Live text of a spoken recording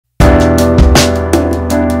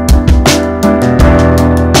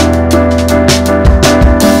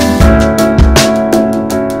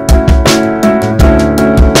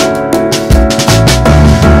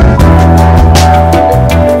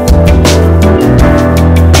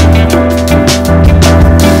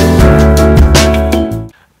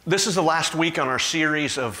last week on our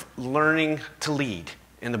series of learning to lead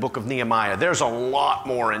in the book of Nehemiah. There's a lot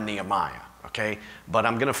more in Nehemiah, okay? But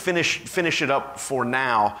I'm going to finish it up for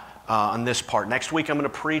now on this part. Next week I'm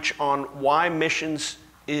going to preach on why missions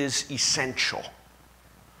is essential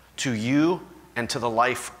to you and to the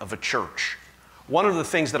life of a church. One of the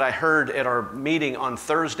things that I heard at our meeting on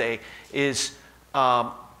Thursday is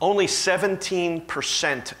only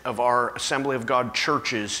 17% of our Assembly of God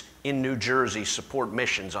churches in New Jersey support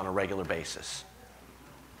missions on a regular basis.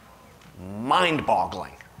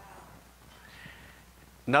 Mind-boggling.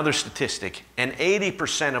 Another statistic, and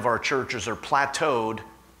 80% of our churches are plateaued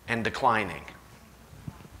and declining.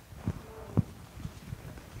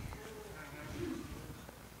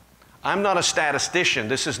 I'm not a statistician.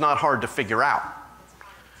 This is not hard to figure out.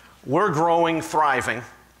 We're growing, thriving,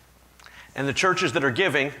 and the churches that are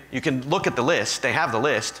giving, you can look at the list, they have the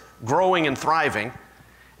list, growing and thriving,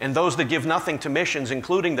 and those that give nothing to missions,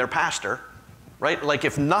 including their pastor, right? Like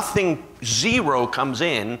if nothing, zero comes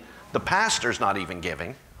in, the pastor's not even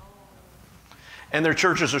giving, and their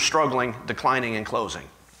churches are struggling, declining, and closing.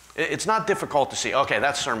 It's not difficult to see. Okay,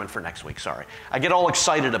 that's sermon for next week, sorry. I get all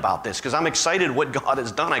excited about this because I'm excited what God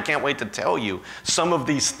has done. I can't wait to tell you some of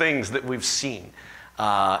these things that we've seen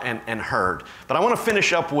and heard. But I want to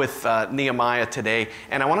finish up with Nehemiah today,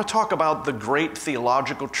 and I want to talk about the great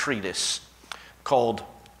theological treatise called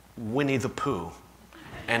Winnie the Pooh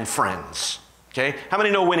and Friends. Okay, how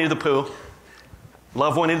many know Winnie the Pooh?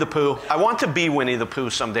 Love Winnie the Pooh. I want to be Winnie the Pooh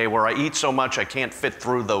someday where I eat so much I can't fit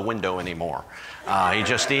through the window anymore. He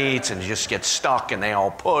just eats and he just gets stuck and they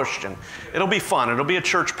all push, and it'll be fun. It'll be a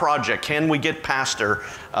church project. Can we get Pastor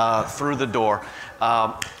through the door?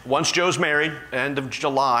 Once Joe's married, end of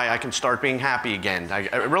July, I can start being happy again.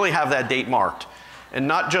 I really have that date marked. And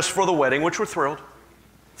not just for the wedding, which we're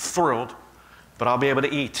thrilled, but I'll be able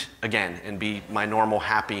to eat again and be my normal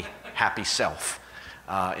happy self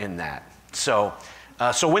in that. So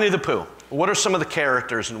Winnie the Pooh. What are some of the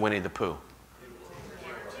characters in Winnie the Pooh?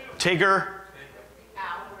 Tigger,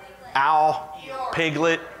 Owl,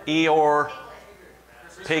 Piglet, Eeyore,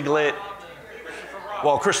 Piglet.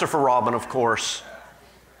 Well, Christopher Robin, of course.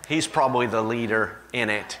 He's probably the leader in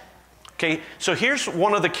it. Okay, so here's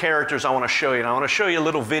one of the characters I want to show you. And I want to show you a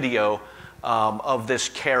little video of this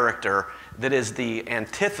character that is the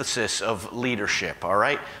antithesis of leadership, all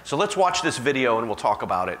right? So let's watch this video and we'll talk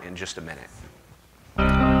about it in just a minute.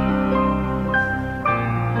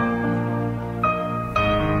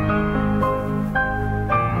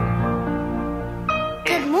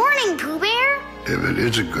 Good morning, Pooh Bear. If it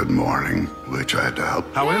is a good morning, which I doubt.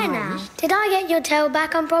 However, did I get your tail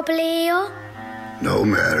back on properly, Eeyore? No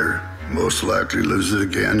matter. Most likely lose it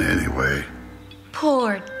again anyway.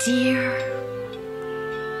 Poor dear.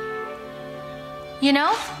 You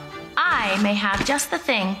know, I may have just the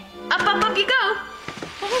thing. Up, up, up you go.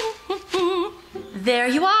 There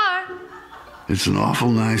you are. It's an awful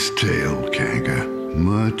nice tail, Kanga.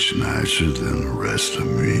 Much nicer than the rest of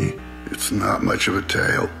me. It's not much of a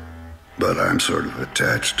tail, but I'm sort of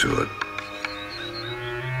attached to it.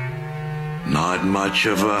 Not much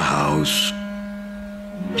of a house.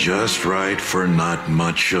 Just right for not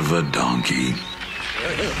much of a donkey.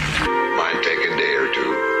 Might take a day or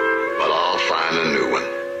two, but I'll find a new one.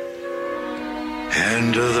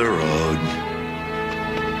 End of the road.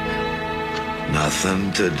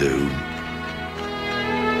 Nothing to do.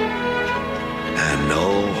 And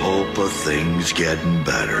no hope of things getting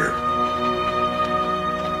better.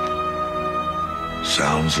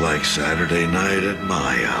 Sounds like Saturday night at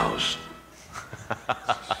my house.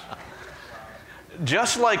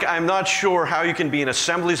 Just like I'm not sure how you can be an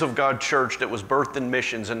Assemblies of God church that was birthed in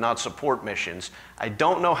missions and not support missions, I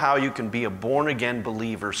don't know how you can be a born-again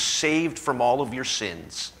believer, saved from all of your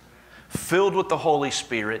sins, filled with the Holy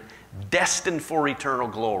Spirit, destined for eternal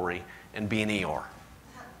glory, and be an Eeyore.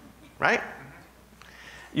 Right?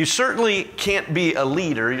 You certainly can't be a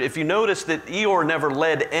leader. If you notice that Eeyore never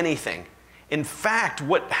led anything. In fact,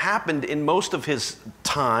 what happened in most of his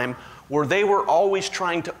time where they were always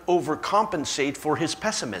trying to overcompensate for his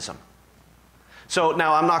pessimism. So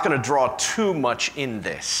now I'm not going to draw too much in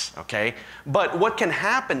this, okay? But what can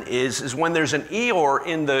happen is when there's an Eeyore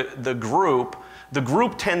in the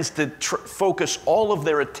group tends to focus all of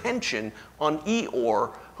their attention on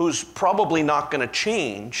Eeyore, who's probably not going to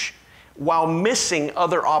change, while missing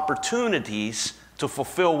other opportunities to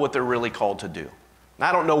fulfill what they're really called to do.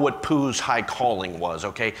 I don't know what Pooh's high calling was,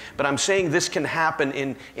 okay? But I'm saying this can happen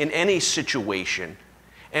in any situation.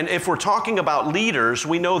 And if we're talking about leaders,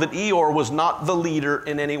 we know that Eeyore was not the leader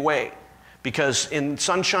in any way. Because in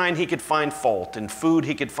sunshine, he could find fault. In food,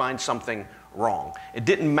 he could find something wrong. It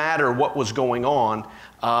didn't matter what was going on.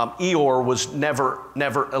 Eeyore was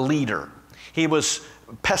never a leader. He was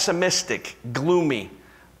pessimistic, gloomy,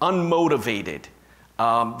 unmotivated.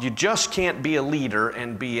 You just can't be a leader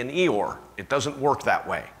and be an Eeyore. It doesn't work that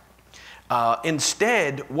way.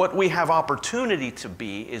 Instead, what we have opportunity to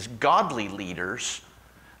be is godly leaders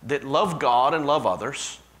that love God and love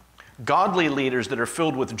others, godly leaders that are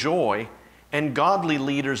filled with joy, and godly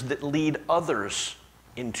leaders that lead others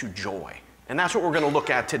into joy. And that's what we're going to look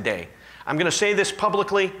at today. I'm going to say this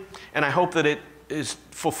publicly, and I hope that it is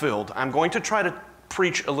fulfilled. I'm going to try to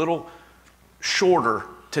preach a little shorter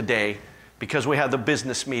today because we have the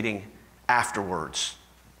business meeting afterwards.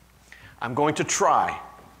 I'm going to try,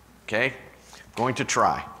 okay? Going to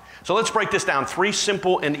try. So let's break this down. 3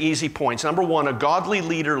 simple and easy points. Number 1, a godly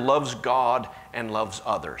leader loves God and loves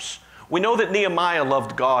others. We know that Nehemiah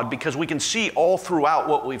loved God because we can see all throughout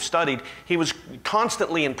what we've studied, he was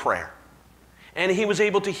constantly in prayer. And he was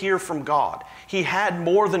able to hear from God. He had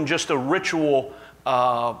more than just a ritual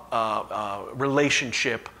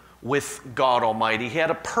relationship with God Almighty. He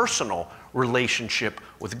had a personal relationship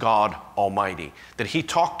with God Almighty. That he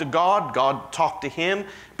talked to God, God talked to him,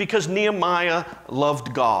 because Nehemiah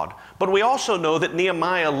loved God. But we also know that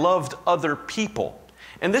Nehemiah loved other people.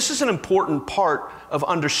 And this is an important part of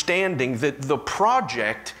understanding that the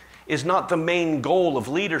project is not the main goal of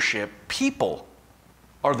leadership. People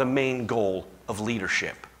are the main goal of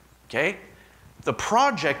leadership, okay? The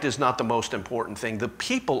project is not the most important thing. The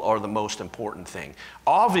people are the most important thing.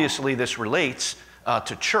 Obviously, this relates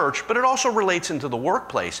to church, but it also relates into the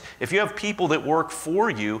workplace. If you have people that work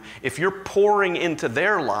for you, if you're pouring into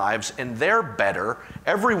their lives and they're better,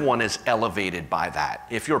 everyone is elevated by that.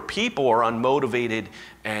 If your people are unmotivated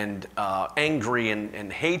and angry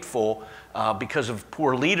and hateful because of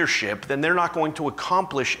poor leadership, then they're not going to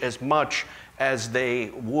accomplish as much as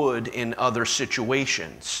they would in other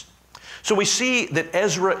situations. So we see that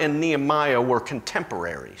Ezra and Nehemiah were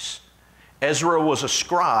contemporaries. Ezra was a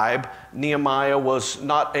scribe. Nehemiah was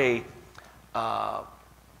not a,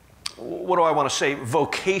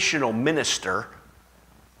 vocational minister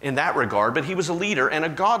in that regard, but he was a leader and a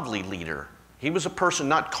godly leader. He was a person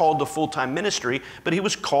not called to full-time ministry, but he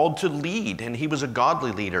was called to lead, and he was a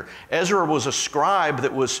godly leader. Ezra was a scribe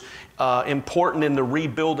that was important in the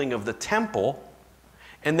rebuilding of the temple.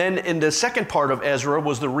 And then in the second part of Ezra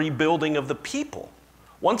was the rebuilding of the people.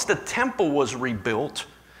 Once the temple was rebuilt,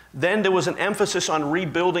 then there was an emphasis on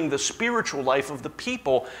rebuilding the spiritual life of the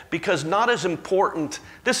people, because not as important,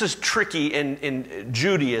 this is tricky in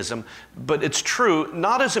Judaism, but it's true,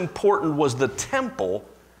 not as important was the temple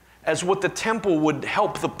as what the temple would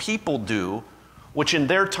help the people do, which in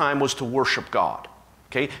their time was to worship God.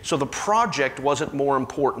 Okay, so the project wasn't more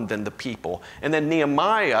important than the people. And then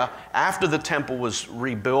Nehemiah, after the temple was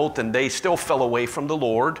rebuilt and they still fell away from the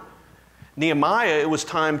Lord, Nehemiah, it was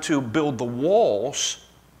time to build the walls,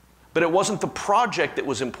 but it wasn't the project that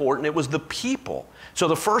was important, it was the people. So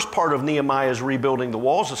the first part of Nehemiah is rebuilding the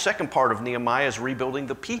walls, the second part of Nehemiah is rebuilding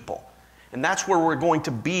the people. And that's where we're going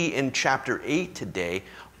to be in chapter 8 today.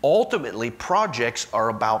 Ultimately, projects are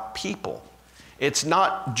about people. It's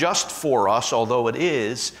not just for us, although it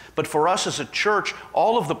is, but for us as a church,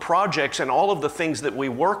 all of the projects and all of the things that we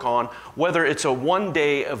work on, whether it's a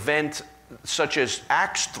one-day event such as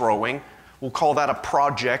axe throwing, we'll call that a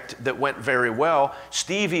project that went very well.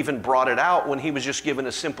 Steve even brought it out when he was just given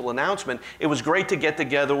a simple announcement. It was great to get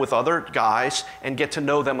together with other guys and get to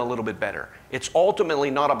know them a little bit better. It's ultimately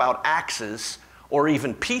not about axes or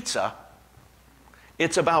even pizza.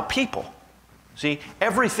 It's about people. See,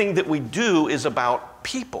 everything that we do is about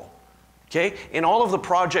people, okay? In all of the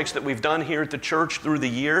projects that we've done here at the church through the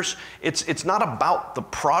years, it's not about the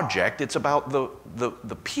project, it's about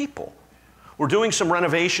the people. We're doing some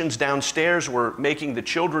renovations downstairs. We're making the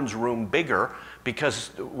children's room bigger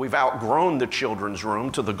because we've outgrown the children's room,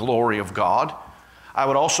 to the glory of God. I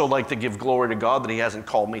would also like to give glory to God that He hasn't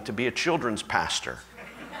called me to be a children's pastor.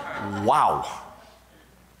 Wow.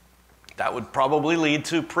 That would probably lead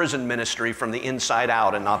to prison ministry from the inside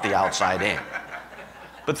out and not the outside in.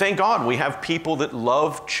 But thank God we have people that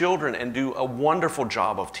love children and do a wonderful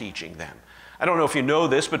job of teaching them. I don't know if you know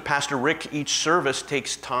this, but Pastor Rick, each service,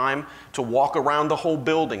 takes time to walk around the whole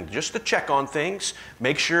building just to check on things,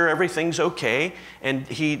 make sure everything's okay, and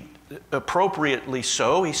he appropriately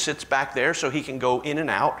so, he sits back there so he can go in and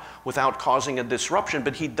out without causing a disruption,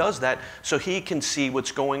 but he does that so he can see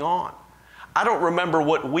what's going on. I don't remember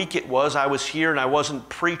what week it was. I was here and I wasn't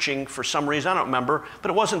preaching for some reason. I don't remember,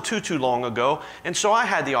 but it wasn't too long ago. And so I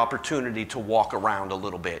had the opportunity to walk around a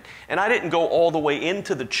little bit. And I didn't go all the way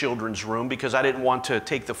into the children's room because I didn't want to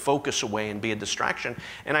take the focus away and be a distraction.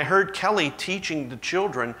 And I heard Kelly teaching the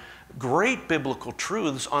children great biblical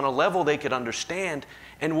truths on a level they could understand.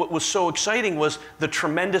 And what was so exciting was the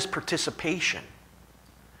tremendous participation.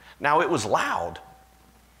 Now, it was loud,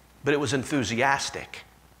 but it was enthusiastic.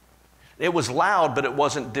 It was loud, but it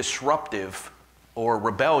wasn't disruptive or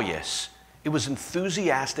rebellious. It was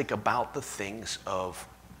enthusiastic about the things of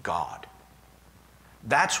God.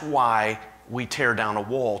 That's why we tear down a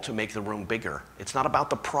wall to make the room bigger. It's not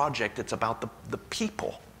about the project, it's about the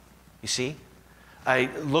people. You see?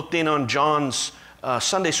 I looked in on John's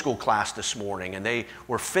Sunday school class this morning, and they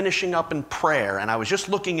were finishing up in prayer, and I was just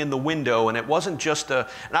looking in the window, and it wasn't just and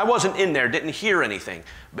I wasn't in there, didn't hear anything,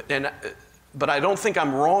 but I don't think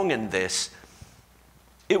I'm wrong in this.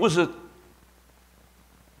 It was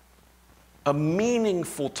a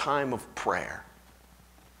meaningful time of prayer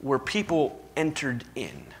where people entered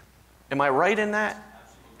in. Am I right in that?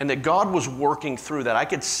 And that God was working through that. I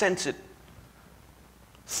could sense it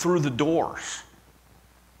through the doors.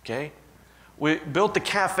 Okay? We built the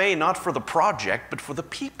cafe not for the project, but for the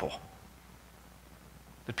people.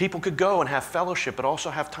 That people could go and have fellowship, but also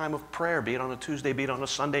have time of prayer, be it on a Tuesday, be it on a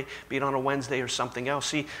Sunday, be it on a Wednesday or something else.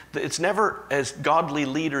 See, it's never, as godly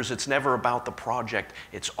leaders, it's never about the project.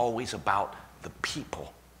 It's always about the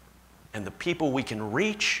people. And the people we can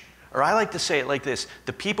reach, or I like to say it like this,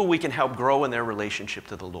 the people we can help grow in their relationship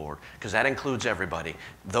to the Lord, because that includes everybody.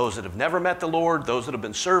 Those that have never met the Lord, those that have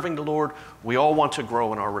been serving the Lord, we all want to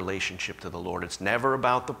grow in our relationship to the Lord. It's never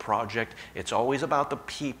about the project. It's always about the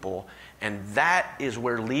people. And that is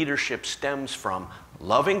where leadership stems from.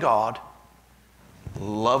 Loving God,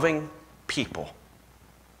 loving people.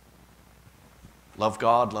 Love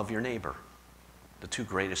God, love your neighbor. The two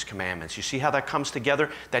greatest commandments. You see how that comes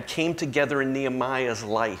together? That came together in Nehemiah's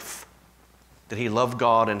life. That he loved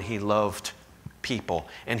God and he loved people.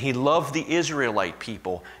 And he loved the Israelite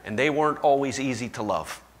people, and they weren't always easy to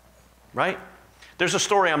love. Right? There's a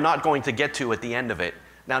story I'm not going to get to at the end of it.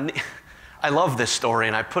 Now, I love this story,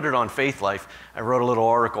 and I put it on Faith Life. I wrote a little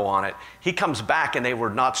article on it. He comes back, and they were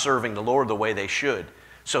not serving the Lord the way they should.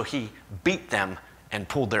 So he beat them and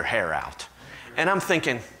pulled their hair out. And I'm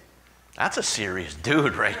thinking, that's a serious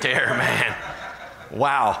dude right there, man.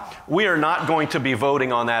 Wow. We are not going to be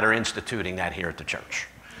voting on that or instituting that here at the church.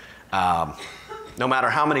 No matter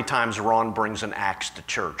how many times Ron brings an axe to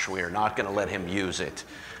church, we are not going to let him use it.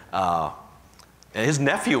 And his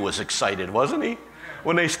nephew was excited, wasn't he?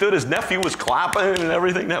 When they stood, his nephew was clapping and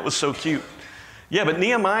everything. That was so cute. Yeah, but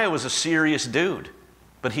Nehemiah was a serious dude.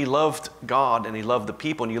 But he loved God and he loved the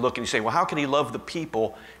people. And you look and you say, well, how could he love the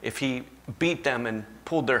people if he beat them and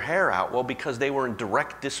pulled their hair out? Well, because they were in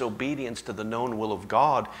direct disobedience to the known will of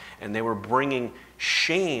God, and they were bringing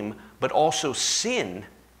shame, but also sin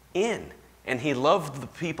in. And he loved the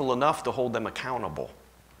people enough to hold them accountable.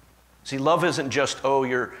 See, love isn't just, oh,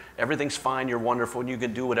 everything's fine, you're wonderful, and you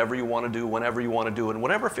can do whatever you want to do, whenever you want to do it, and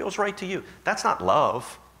whatever feels right to you. That's not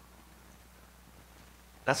love.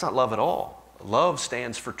 That's not love at all. Love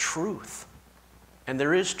stands for truth. And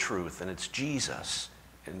there is truth, and it's Jesus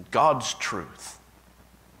and God's truth.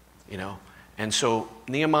 You know? And so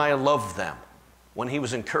Nehemiah loved them when he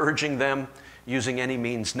was encouraging them using any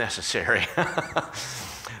means necessary.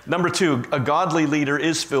 Number 2, a godly leader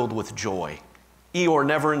is filled with joy. Eeyore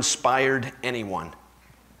never inspired anyone.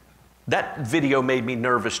 That video made me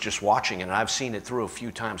nervous just watching it, and I've seen it through a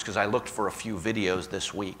few times because I looked for a few videos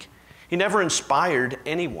this week. He never inspired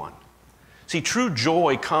anyone. See, true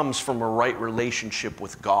joy comes from a right relationship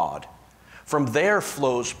with God. From there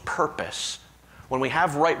flows purpose. When we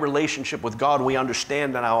have right relationship with God, we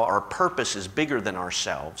understand that our purpose is bigger than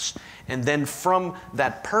ourselves. And then from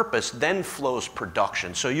that purpose, then flows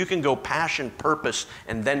production. So you can go passion, purpose,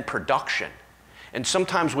 and then production. And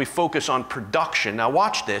sometimes we focus on production. Now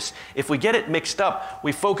watch this. If we get it mixed up,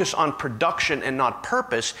 we focus on production and not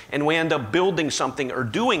purpose, and we end up building something or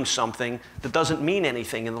doing something that doesn't mean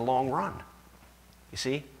anything in the long run. You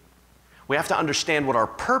see? We have to understand what our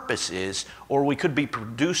purpose is, or we could be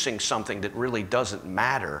producing something that really doesn't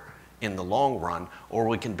matter in the long run, or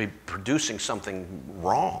we can be producing something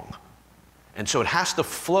wrong. And so it has to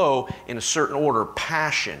flow in a certain order.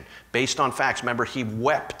 Passion, based on facts. Remember, he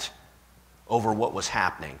wept over what was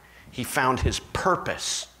happening. He found his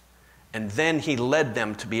purpose, and then he led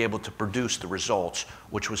them to be able to produce the results,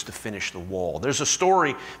 which was to finish the wall. There's a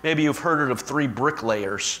story, maybe you've heard it, of 3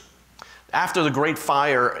 bricklayers. After the Great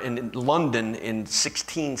Fire in London in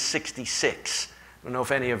 1666, I don't know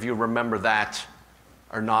if any of you remember that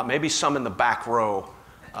or not. Maybe some in the back row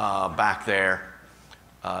back there.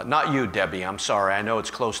 Not you, Debbie. I'm sorry. I know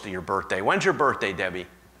it's close to your birthday. When's your birthday, Debbie?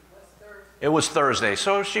 It was Thursday.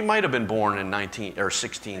 So she might have been born in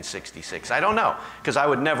 1666. I don't know, because I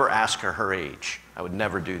would never ask her her age. I would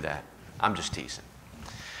never do that. I'm just teasing.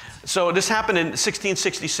 So this happened in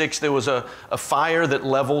 1666. There was a fire that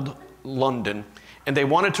leveled London, and they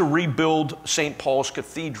wanted to rebuild St. Paul's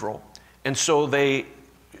Cathedral. And so they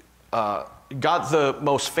got the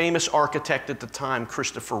most famous architect at the time,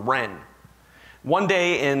 Christopher Wren. One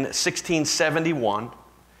day in 1671,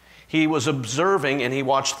 he was observing and he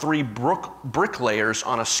watched three bricklayers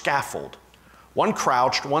on a scaffold. One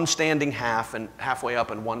crouched, one standing halfway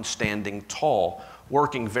up, and one standing tall,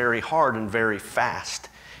 working very hard and very fast.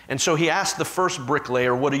 And so he asked the first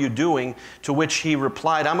bricklayer, "What are you doing?" To which he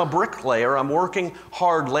replied, "I'm a bricklayer. I'm working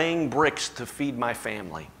hard laying bricks to feed my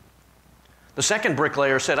family." The second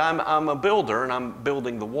bricklayer said, I'm a builder and I'm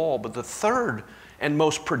building the wall. But the third and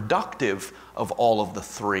most productive of all of the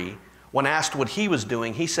three, when asked what he was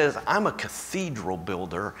doing, he says, "I'm a cathedral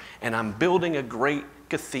builder and I'm building a great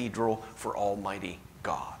cathedral for Almighty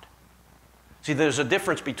God." See, there's a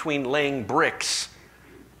difference between laying bricks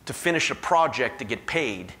to finish a project to get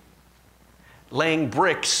paid, laying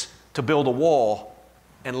bricks to build a wall,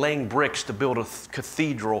 and laying bricks to build a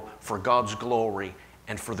cathedral for God's glory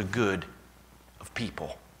and for the good of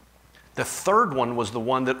people. The third one was the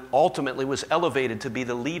one that ultimately was elevated to be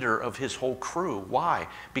the leader of his whole crew. Why?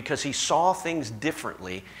 Because he saw things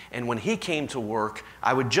differently, and when he came to work,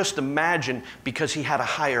 I would just imagine, because he had a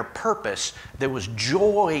higher purpose, there was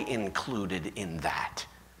joy included in that.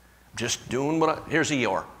 Just doing here's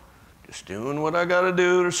Eeyore. Just doing what I gotta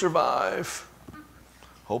do to survive.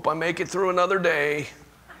 Hope I make it through another day.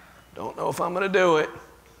 Don't know if I'm gonna do it.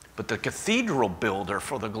 But the cathedral builder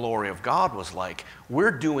for the glory of God was like,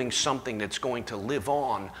 we're doing something that's going to live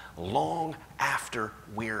on long after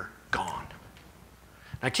we're gone.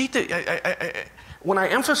 Now, when I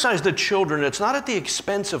emphasize the children, it's not at the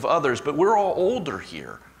expense of others, but we're all older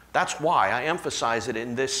here. That's why I emphasize it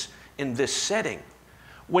in this setting.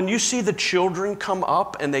 When you see the children come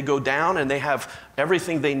up and they go down and they have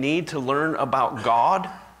everything they need to learn about God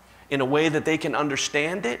in a way that they can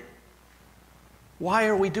understand it, why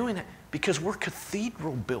are we doing that? Because we're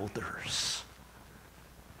cathedral builders.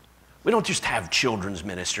 We don't just have children's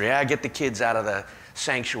ministry. I get the kids out of the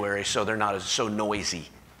sanctuary so they're not so noisy.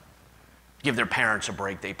 Give their parents a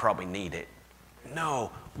break. They probably need it.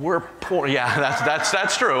 No, we're poor. Yeah,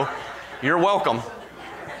 that's true. You're welcome.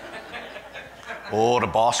 Oh, the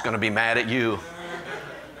boss is going to be mad at you.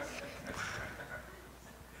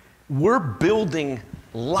 We're building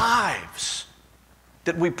lives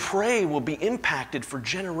that we pray will be impacted for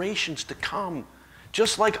generations to come,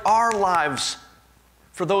 just like our lives,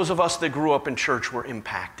 for those of us that grew up in church, were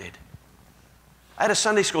impacted. I had a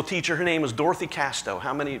Sunday school teacher. Her name was Dorothy Casto.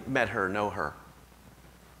 How many met her, know her?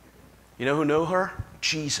 You know who knew her?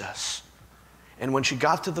 Jesus. And when she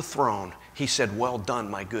got to the throne, he said, "Well done,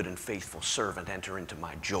 my good and faithful servant. Enter into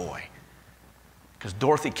my joy." Because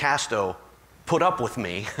Dorothy Casto put up with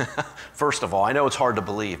me. First of all, I know it's hard to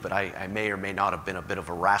believe, but I may or may not have been a bit of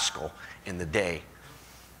a rascal in the day.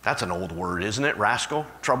 That's an old word, isn't it? Rascal?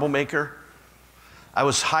 Troublemaker? I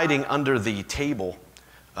was hiding under the table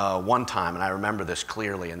one time, and I remember this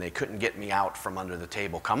clearly, and they couldn't get me out from under the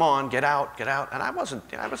table. "Come on, get out, get out." And I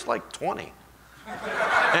was like 20.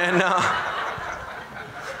 And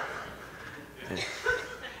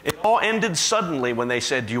it all ended suddenly when they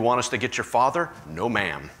said, "Do you want us to get your father?" "No,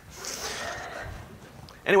 ma'am."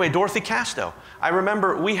 Anyway, Dorothy Casto. I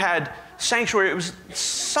remember we had sanctuary. It was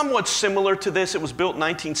somewhat similar to this. It was built in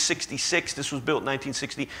 1966. This was built in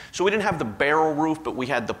 1960. So we didn't have the barrel roof, but we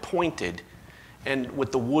had the pointed and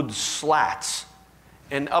with the wood slats.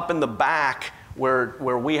 And up in the back where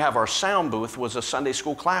we have our sound booth was a Sunday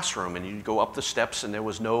school classroom. And you'd go up the steps and there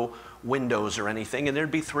was no windows or anything. And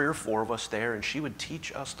there'd be 3 or 4 of us there. And she would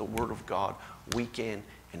teach us the Word of God week in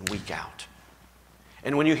and week out.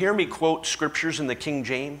 And when you hear me quote scriptures in the King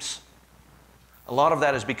James, a lot of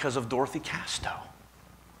that is because of Dorothy Casto.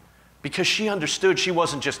 Because she understood she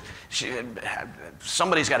wasn't just,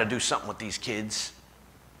 somebody's got to do something with these kids.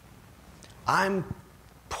 I'm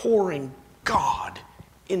pouring God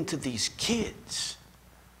into these kids.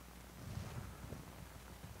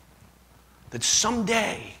 That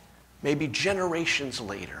someday, maybe generations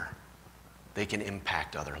later, they can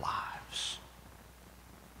impact other lives.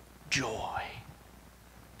 Joy.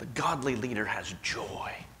 The godly leader has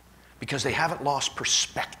joy because they haven't lost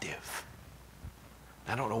perspective.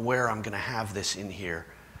 I don't know where I'm going to have this in here.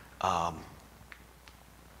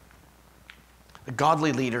 The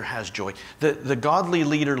godly leader has joy. The godly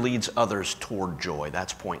leader leads others toward joy.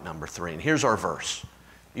 That's point number 3. And here's our verse.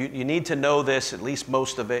 You need to know this, at least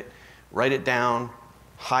most of it. Write it down,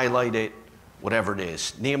 highlight it, whatever it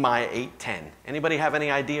is. Nehemiah 8:10. Anybody have any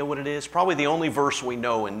idea what it is? Probably the only verse we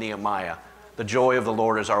know in Nehemiah. The joy of the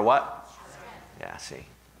Lord is our what? Yeah, see.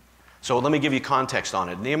 So let me give you context on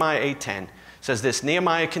it. Nehemiah 8:10 says this,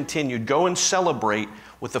 Nehemiah continued, "Go and celebrate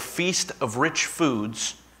with a feast of rich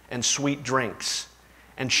foods and sweet drinks,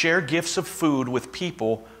 and share gifts of food with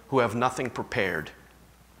people who have nothing prepared.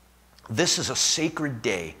 This is a sacred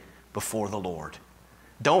day before the Lord.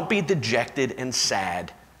 Don't be dejected and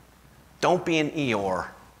sad. Don't be an Eeyore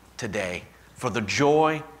today, for the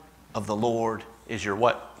joy of the Lord is your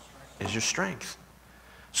what? Is your strength."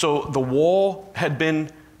 So the wall had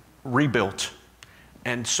been rebuilt,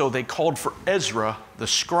 and so they called for Ezra, the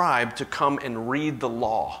scribe, to come and read the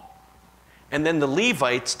law. And then the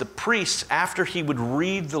Levites, the priests, after he would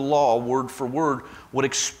read the law word for word, would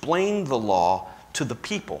explain the law to the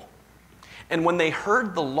people. And when they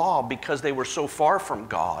heard the law, because they were so far from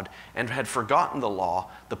God and had forgotten the law,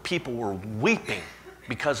 the people were weeping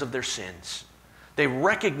because of their sins. They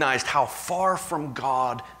recognized how far from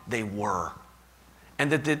God they were.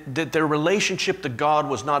 And that their relationship to God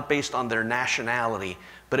was not based on their nationality,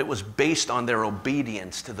 but it was based on their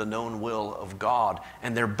obedience to the known will of God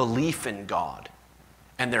and their belief in God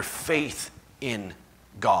and their faith in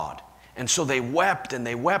God. And so they wept, and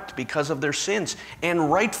they wept because of their sins,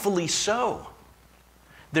 and rightfully so.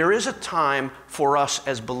 There is a time for us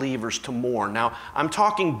as believers to mourn. Now, I'm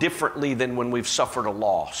talking differently than when we've suffered a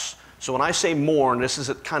loss. So when I say mourn, this is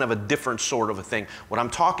kind of a different sort of a thing. What I'm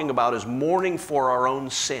talking about is mourning for our own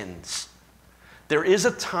sins. There is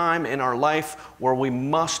a time in our life where we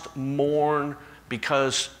must mourn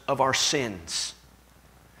because of our sins.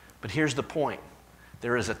 But here's the point.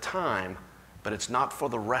 There is a time, but it's not for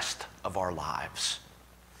the rest of our lives.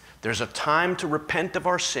 There's a time to repent of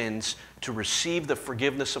our sins, to receive the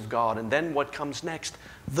forgiveness of God, and then what comes next?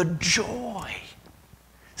 The joy.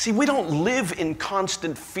 See, we don't live in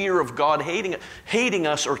constant fear of God hating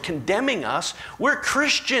us or condemning us. We're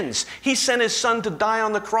Christians. He sent His Son to die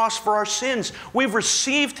on the cross for our sins. We've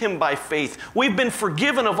received Him by faith. We've been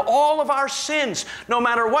forgiven of all of our sins, no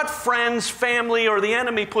matter what friends, family, or the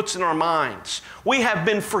enemy puts in our minds. We have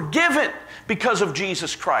been forgiven because of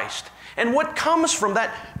Jesus Christ. And what comes from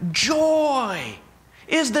that? Joy.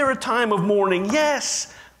 Is there a time of mourning?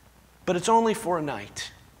 Yes, but it's only for a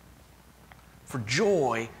night. For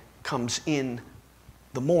joy comes in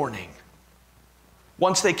the morning.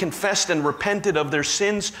 Once they confessed and repented of their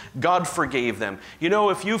sins, God forgave them. You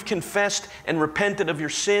know, if you've confessed and repented of your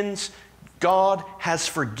sins, God has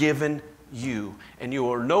forgiven you. And you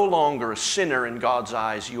are no longer a sinner in God's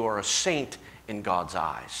eyes. You are a saint in God's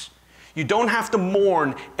eyes. You don't have to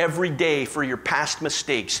mourn every day for your past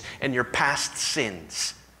mistakes and your past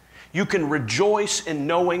sins. You can rejoice in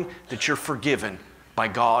knowing that you're forgiven by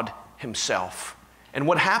God Himself. And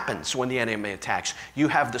what happens when the enemy attacks? You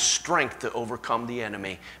have the strength to overcome the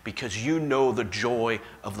enemy because you know the joy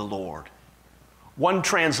of the Lord. One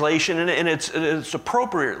translation, and it's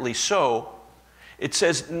appropriately so, it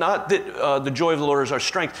says not that the joy of the Lord is our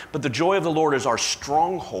strength, but the joy of the Lord is our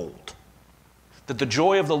stronghold. That the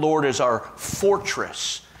joy of the Lord is our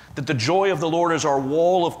fortress. That the joy of the Lord is our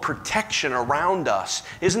wall of protection around us.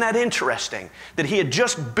 Isn't that interesting? That He had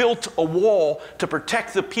just built a wall to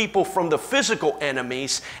protect the people from the physical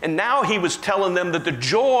enemies, and now He was telling them that the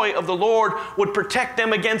joy of the Lord would protect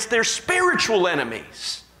them against their spiritual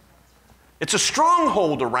enemies. It's a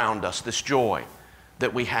stronghold around us, this joy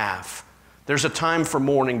that we have. There's a time for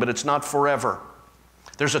mourning, but it's not forever.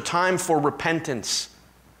 There's a time for repentance.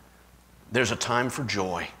 There's a time for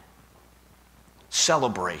joy.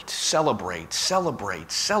 Celebrate, celebrate,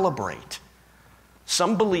 celebrate, celebrate.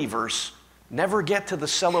 Some believers never get to the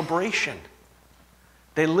celebration.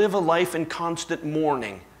 They live a life in constant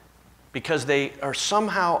mourning because they are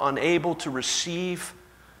somehow unable to receive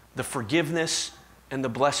the forgiveness and the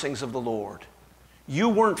blessings of the Lord. You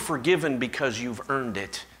weren't forgiven because you've earned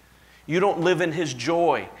it. You don't live in His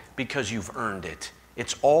joy because you've earned it.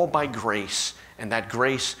 It's all by grace, and that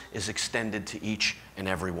grace is extended to each and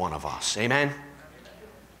every one of us. Amen?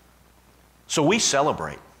 So we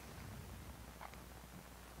celebrate.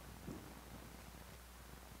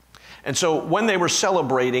 And so when they were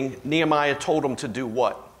celebrating, Nehemiah told them to do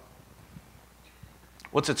what?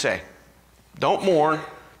 What's it say? Don't mourn.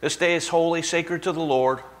 This day is holy, sacred to the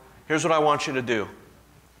Lord. Here's what I want you to do.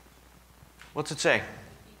 What's it say?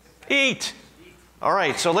 Eat. All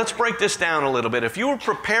right, so let's break this down a little bit. If you were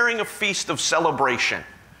preparing a feast of celebration,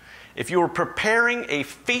 if you were preparing a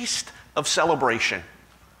feast of celebration.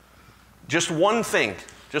 Just one thing,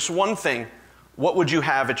 what would you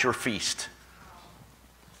have at your feast?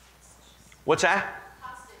 What's that?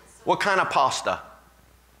 What kind of pasta?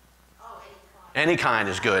 Any kind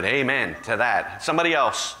is good. Amen to that. Somebody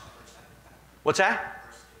else. What's that?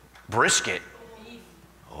 Brisket.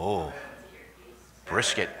 Oh,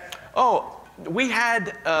 brisket. Oh, we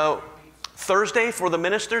had Thursday for the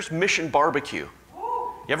ministers, Mission Barbecue.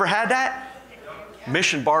 You ever had that?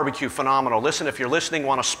 Mission Barbecue, phenomenal. Listen, if you're listening,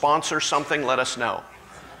 want to sponsor something, let us know.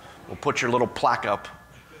 We'll put your little plaque up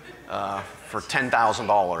for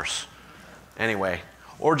 $10,000. Anyway,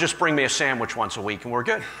 or just bring me a sandwich once a week and we're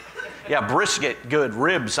good. Yeah, brisket, good.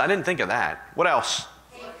 Ribs, I didn't think of that. What else?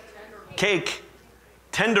 Cake.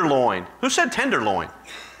 Tenderloin. Who said tenderloin?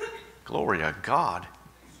 Glory to God.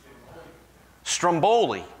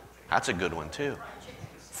 Stromboli. That's a good one too.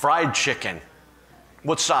 Fried chicken.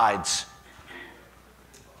 What sides?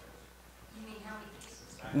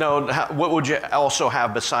 No, what would you also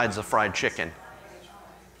have besides the fried chicken?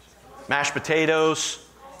 Mashed potatoes?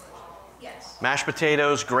 Mashed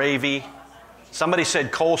potatoes, gravy. Somebody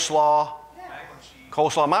said coleslaw.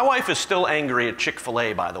 Coleslaw. My wife is still angry at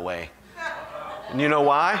Chick-fil-A, by the way. And you know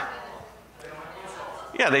why?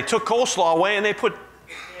 Yeah, they took coleslaw away and they put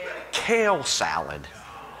kale salad.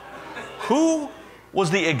 Who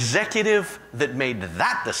was the executive that made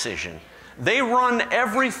that decision? They run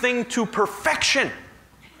everything to perfection.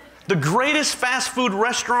 The greatest fast food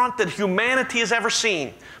restaurant that humanity has ever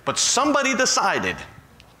seen. But somebody decided,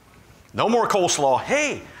 no more coleslaw.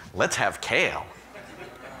 Hey, let's have kale.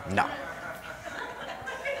 No.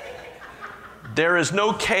 There is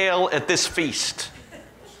no kale at this feast.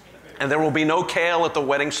 And there will be no kale at the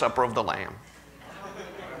wedding supper of the Lamb.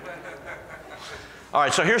 All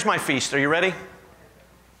right, so here's my feast. Are you ready?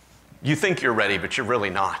 You think you're ready, but you're really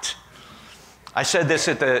not. I said this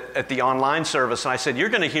at the online service, and I said, you're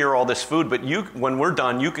going to hear all this food, but when we're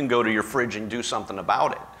done, you can go to your fridge and do something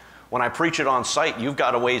about it. When I preach it on site, you've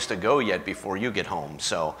got a ways to go yet before you get home.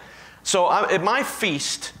 So at my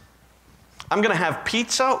feast, I'm going to have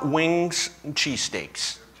pizza, wings, and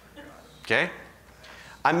cheesesteaks. Okay?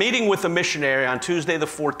 I'm meeting with a missionary on Tuesday the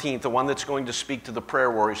 14th, the one that's going to speak to the prayer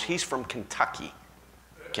warriors. He's from Kentucky.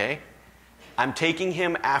 Okay? I'm taking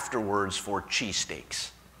him afterwards for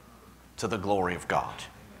cheesesteaks to the glory of God.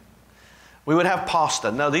 We would have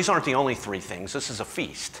pasta. No, these aren't the only three things. This is a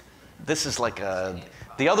feast. This is like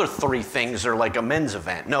the other three things are like a men's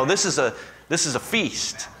event. No, this is a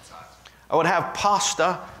feast. I would have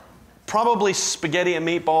pasta, probably spaghetti and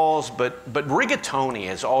meatballs, but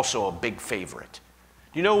rigatoni is also a big favorite.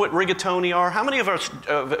 Do you know what rigatoni are? How many of us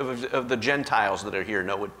of the Gentiles that are here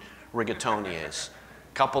know what rigatoni is?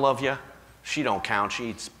 A couple of you? She don't count. She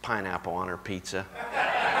eats pineapple on her pizza.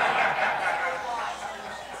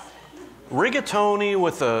 Rigatoni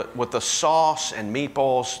with the sauce and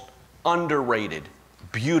meatballs, underrated.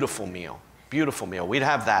 Beautiful meal. Beautiful meal. We'd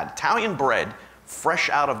have that. Italian bread, fresh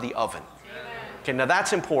out of the oven. Okay, now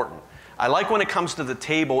that's important. I like when it comes to the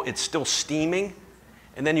table, it's still steaming,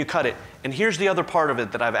 and then you cut it. And here's the other part of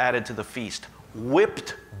it that I've added to the feast.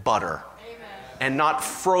 Whipped butter. And not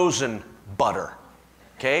frozen butter.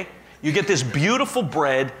 Okay? You get this beautiful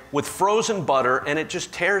bread with frozen butter, and it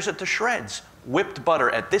just tears it to shreds. Whipped butter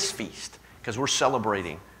at this feast, because we're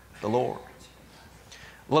celebrating the Lord.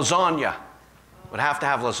 Lasagna. Would have to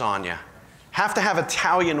have lasagna. Have to have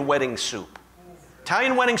Italian wedding soup.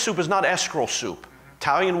 Italian wedding soup is not escrow soup.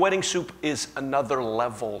 Italian wedding soup is another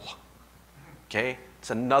level. Okay? It's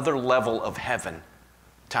another level of heaven.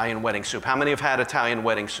 Italian wedding soup. How many have had Italian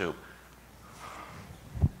wedding soup?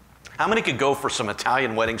 How many could go for some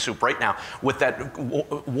Italian wedding soup right now with that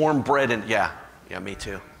warm bread and yeah, me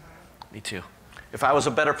too. Me too. If I was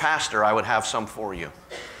a better pastor, I would have some for you.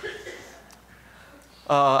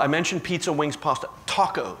 I mentioned pizza, wings, pasta,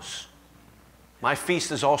 tacos. My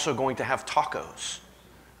feast is also going to have tacos.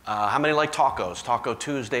 How many like tacos? Taco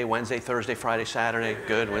Tuesday, Wednesday, Thursday, Friday, Saturday.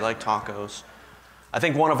 Good, we like tacos. I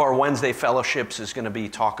think one of our Wednesday fellowships is going to be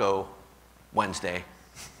Taco Wednesday.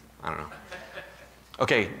 I don't know.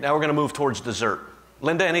 Okay, now we're going to move towards dessert.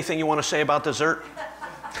 Linda, anything you want to say about dessert?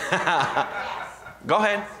 Go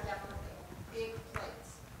ahead. Big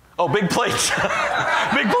plates. Oh, big plates.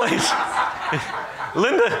 Big plates.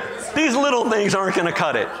 Linda, these little things aren't going to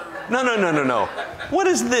cut it. No. What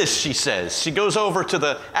is this, she says. She goes over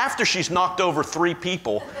to after she's knocked over 3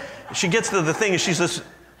 people, she gets to the thing and she says,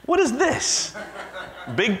 what is this?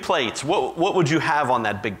 Big plates. What would you have on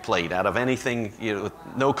that big plate out of anything, with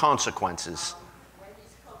no consequences?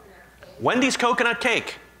 Wendy's coconut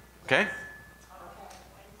cake. Okay?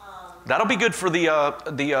 That'll be good for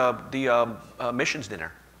the missions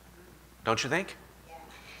dinner. Don't you think?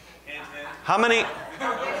 How many?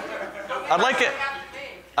 I'd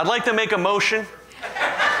like to make a motion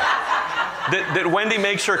that Wendy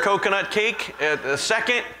makes her coconut cake. A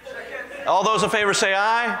second. All those in favor say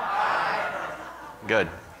aye. Good.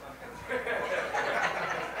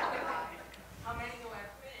 How many do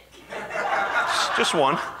I make? Just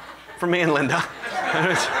one for me and Linda.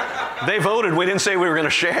 They voted. We didn't say we were going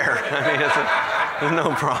to share. I mean, there's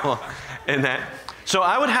no problem in that. So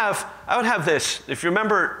I would have this. If you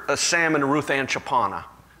remember Sam and Ruth Ann Chapana,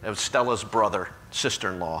 that was Stella's brother,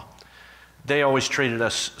 sister-in-law. They always treated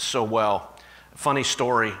us so well. Funny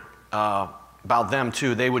story about them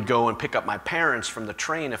too. They would go and pick up my parents from the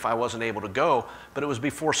train if I wasn't able to go, but it was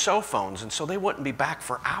before cell phones, and so they wouldn't be back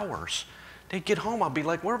for hours. They'd get home, I'd be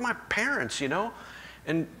like, where are my parents, you know?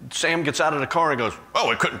 And Sam gets out of the car and goes, oh,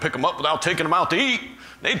 we couldn't pick them up without taking them out to eat.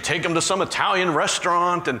 They'd take them to some Italian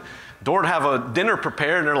restaurant, and Dord have a dinner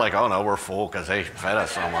prepared, and they're like, oh no, we're full because they fed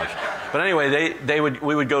us so much. But anyway,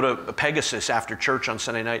 we would go to Pegasus after church on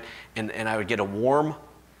Sunday night, and I would get a warm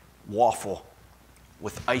waffle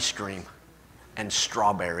with ice cream and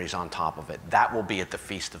strawberries on top of it. That will be at the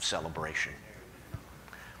Feast of Celebration.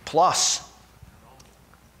 Plus,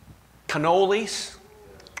 cannolis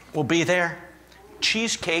will be there.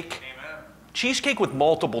 Cheesecake. Amen. Cheesecake with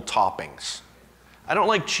multiple toppings. I don't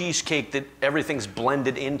like cheesecake that everything's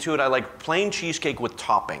blended into it. I like plain cheesecake with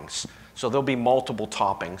toppings. So there'll be multiple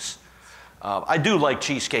toppings. I do like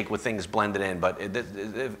cheesecake with things blended in, but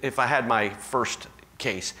if I had my first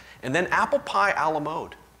case. And then apple pie a la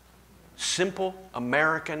mode. Simple,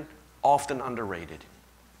 American, often underrated.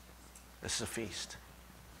 This is a feast.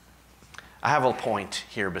 I have a point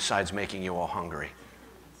here besides making you all hungry.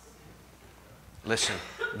 Listen,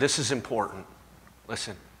 this is important.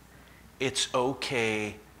 Listen, it's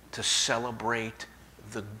okay to celebrate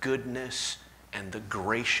the goodness and the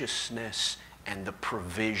graciousness and the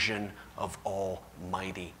provision of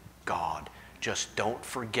Almighty God. Just don't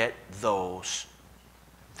forget those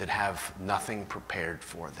that have nothing prepared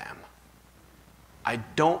for them. I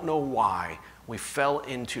don't know why we fell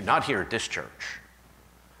into, not here at this church,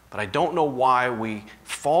 but I don't know why we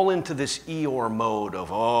fall into this Eeyore mode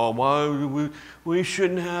of, oh, why we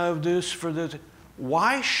shouldn't have this for this.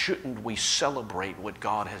 Why shouldn't we celebrate what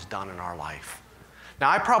God has done in our life?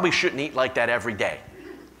 Now, I probably shouldn't eat like that every day.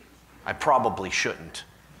 I probably shouldn't.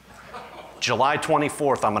 July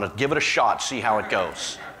 24th, I'm going to give it a shot, see how it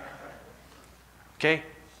goes. Okay?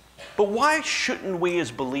 But why shouldn't we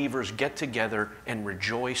as believers get together and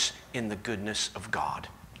rejoice in the goodness of God?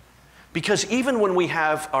 Because even when we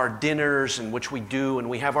have our dinners, and which we do, and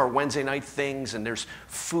we have our Wednesday night things, and there's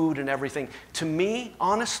food and everything, to me,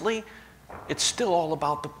 honestly, it's still all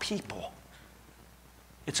about the people.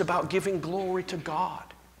 It's about giving glory to God.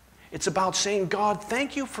 It's about saying, God,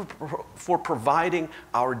 thank you for providing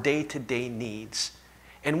our day-to-day needs.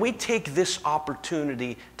 And we take this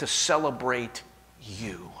opportunity to celebrate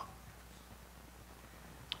you.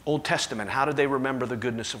 Old Testament, how did they remember the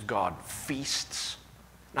goodness of God? Feasts.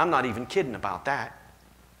 And I'm not even kidding about that.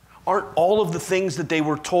 Aren't all of the things that they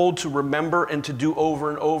were told to remember and to do over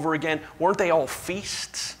and over again, weren't they all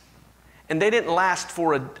feasts? And they didn't last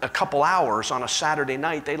for a couple hours on a Saturday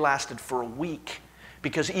night. They lasted for a week,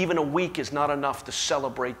 because even a week is not enough to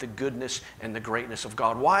celebrate the goodness and the greatness of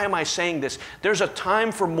God. Why am I saying this? There's a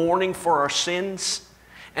time for mourning for our sins,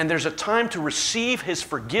 and there's a time to receive His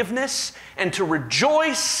forgiveness and to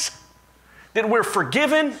rejoice that we're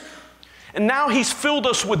forgiven. And now He's filled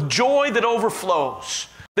us with joy that overflows,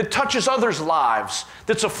 that touches others' lives,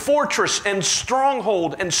 that's a fortress and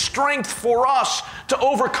stronghold and strength for us to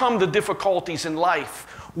overcome the difficulties in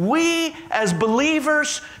life. We, as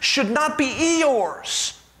believers, should not be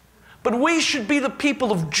Eeyores, but we should be the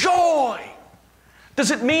people of joy.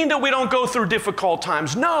 Does it mean that we don't go through difficult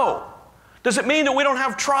times? No. Does it mean that we don't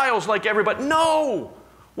have trials like everybody? No.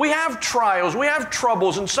 We have trials, we have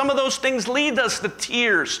troubles, and some of those things lead us to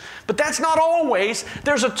tears. But that's not always.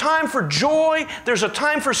 There's a time for joy, there's a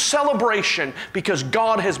time for celebration, because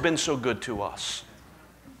God has been so good to us.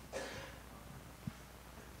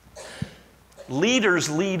 Leaders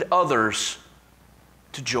lead others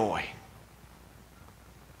to joy.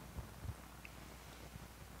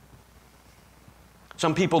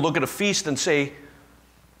 Some people look at a feast and say,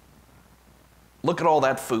 look at all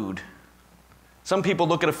that food. Some people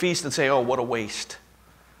look at a feast and say, oh, what a waste.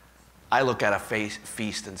 I look at a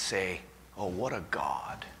feast and say, oh, what a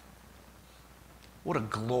God. What a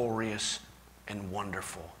glorious and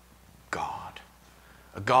wonderful God.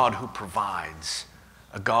 A God who provides,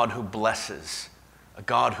 a God who blesses, a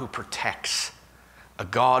God who protects, a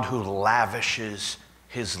God who lavishes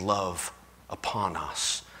His love upon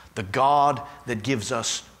us. The God that gives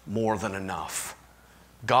us more than enough.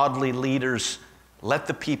 Godly leaders, let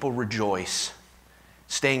the people rejoice,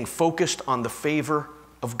 staying focused on the favor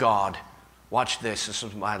of God. Watch this. This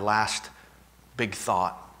is my last big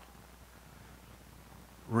thought.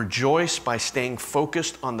 Rejoice by staying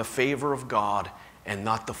focused on the favor of God and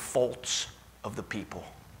not the faults of the people.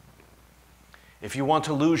 If you want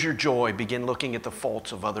to lose your joy, begin looking at the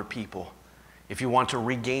faults of other people. If you want to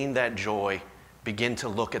regain that joy, begin to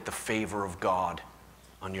look at the favor of God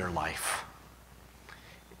on your life.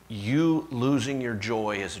 You losing your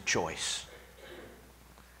joy is a choice.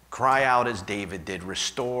 Cry out as David did,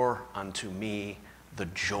 restore unto me the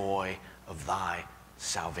joy of thy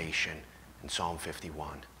salvation in Psalm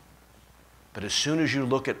 51. But as soon as you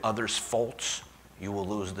look at others' faults, you will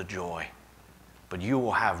lose the joy. But you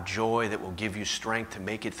will have joy that will give you strength to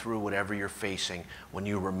make it through whatever you're facing when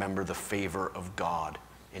you remember the favor of God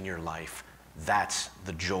in your life. That's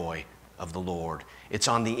the joy of the Lord. It's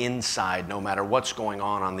on the inside, no matter what's going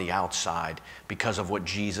on the outside, because of what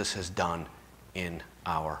Jesus has done in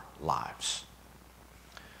our lives.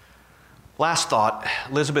 Last thought,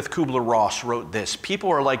 Elizabeth Kubler-Ross wrote this: people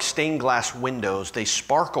are like stained glass windows. They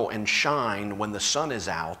sparkle and shine when the sun is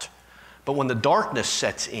out, but when the darkness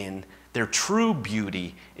sets in, their true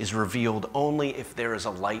beauty is revealed only if there is a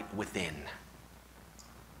light within.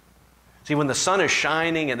 See, when the sun is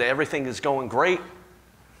shining and everything is going great,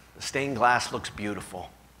 the stained glass looks beautiful.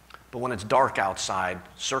 But when it's dark outside,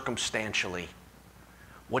 circumstantially,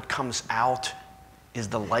 what comes out is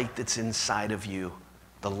the light that's inside of you,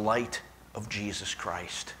 the light of Jesus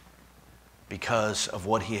Christ, because of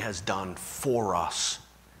what he has done for us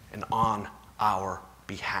and on our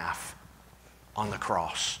behalf on the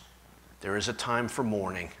cross. There is a time for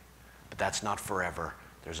mourning, but that's not forever.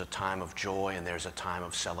 There's a time of joy and there's a time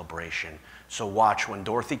of celebration. So watch, when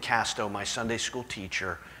Dorothy Casto, my Sunday school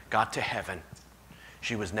teacher, got to heaven,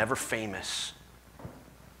 she was never famous.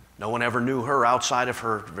 No one ever knew her outside of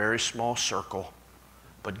her very small circle,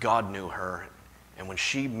 but God knew her. And when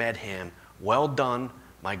she met him, well done,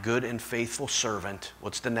 my good and faithful servant.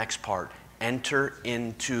 What's the next part? Enter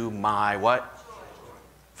into my what?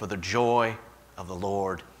 For the joy of the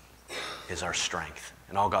Lord is our strength.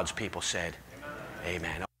 And all God's people said,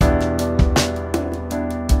 amen.